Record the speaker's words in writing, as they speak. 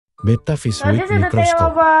Betta fish So with this is the tail microscope.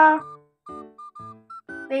 of a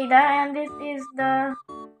beta, and this is the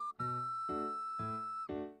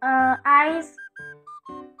eyes,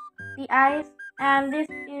 and this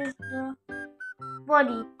is the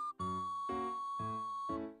body.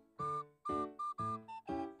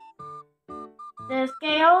 The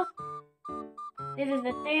scales. This is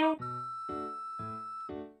the tail,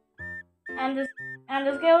 and the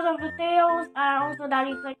scales of the tails are also that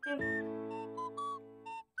reflective,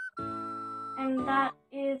 and that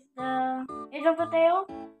is the edge of the tail,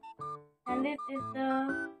 and this is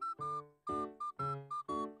the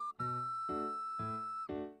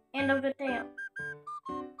end of the tail.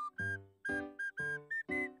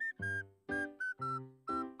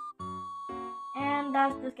 And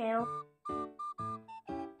that's the scale.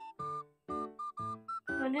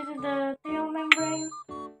 So this is the tail membrane,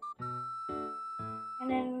 and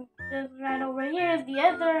then just right over here is the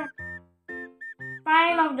other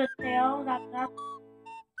spine of the tail.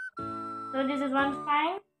 So this is one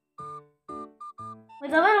spine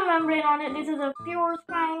with a little membrane on it. This is a pure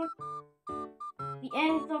spine, the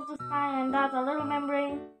ends of the spine, and that's a little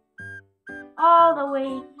membrane all the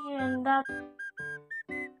way here, and that's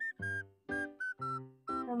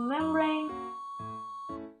the membrane.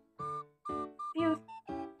 Few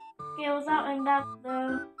scales out, and that's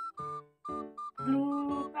the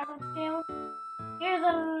blue part of the scale.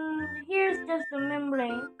 Here's just the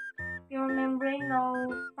membrane, pure membrane, no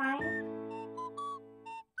spine.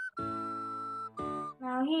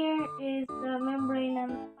 Now here is the membrane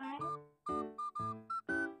and spine,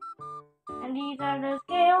 and these are the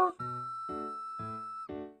scales.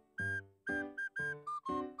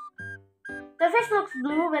 The fish looks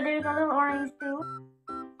blue, but there's a little orange too,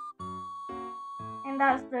 and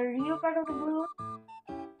that's the real part of the blue.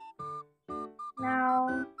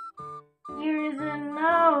 Now here is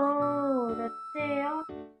the tail.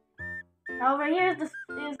 Now over here is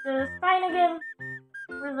the spine again,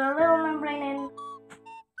 with a little membrane and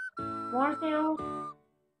more scales.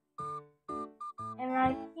 And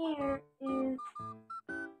right here is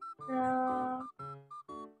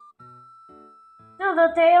still the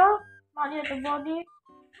tail, not yet the body.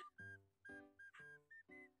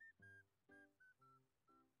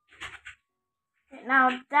 Okay, now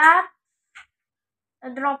that's a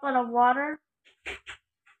droplet of water,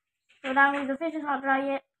 so that means the fish is not dry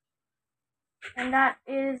yet. And that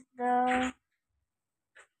is the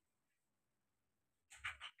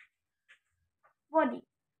body.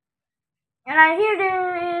 And right here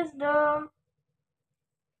there is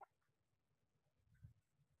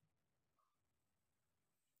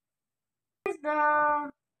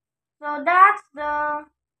so that's the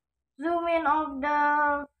zoom in of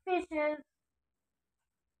the fish's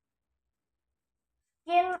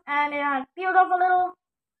skin, and it had peeled off a little.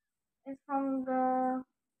 It's from the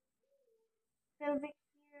pelvic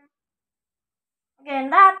here. Again,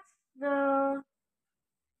 that's the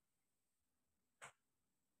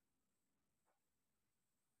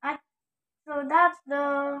so that's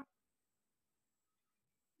the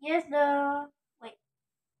yes the wait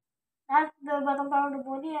that's the bottom part of the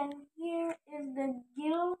body, and here is the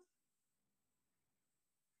gill.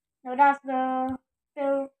 No, that's the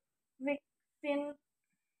pelvic fin.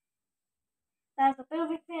 That's the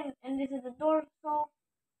pelvic fin, and this is the dorsal.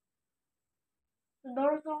 The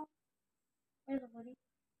dorsal. Where's the body?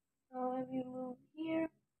 So if you move here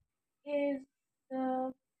is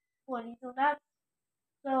the body. So that's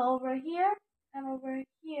over here and over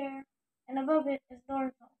here, and above it is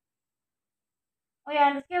dorsal. Oh yeah,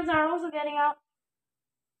 and the scales are also getting out.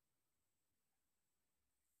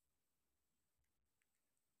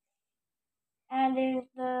 And there's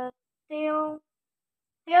the tail.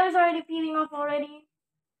 Tail is already peeling off already.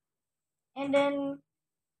 And then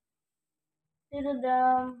this is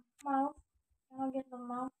the mouth. I'll get the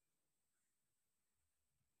mouth.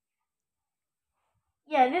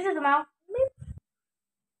 Yeah, this is the mouth.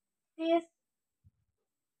 This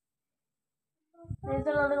there's a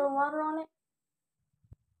little water on it.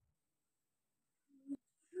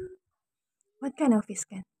 What kind of fish,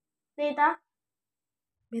 Ken? Beta.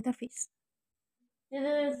 Betta fish. This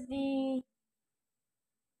is the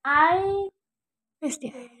eye. Where's the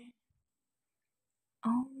eye?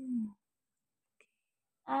 Oh.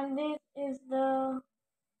 And this is the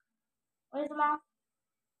what is the mouth?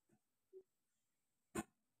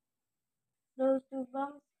 Those two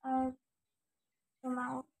bumps are the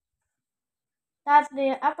mouth. That's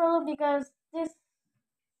the upper lip because this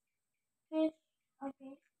fish.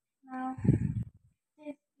 Okay, now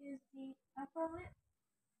this is the upper lip.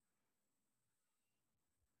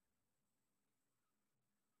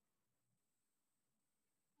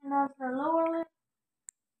 And that's the lower lip.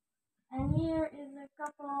 And here is a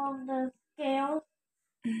couple of the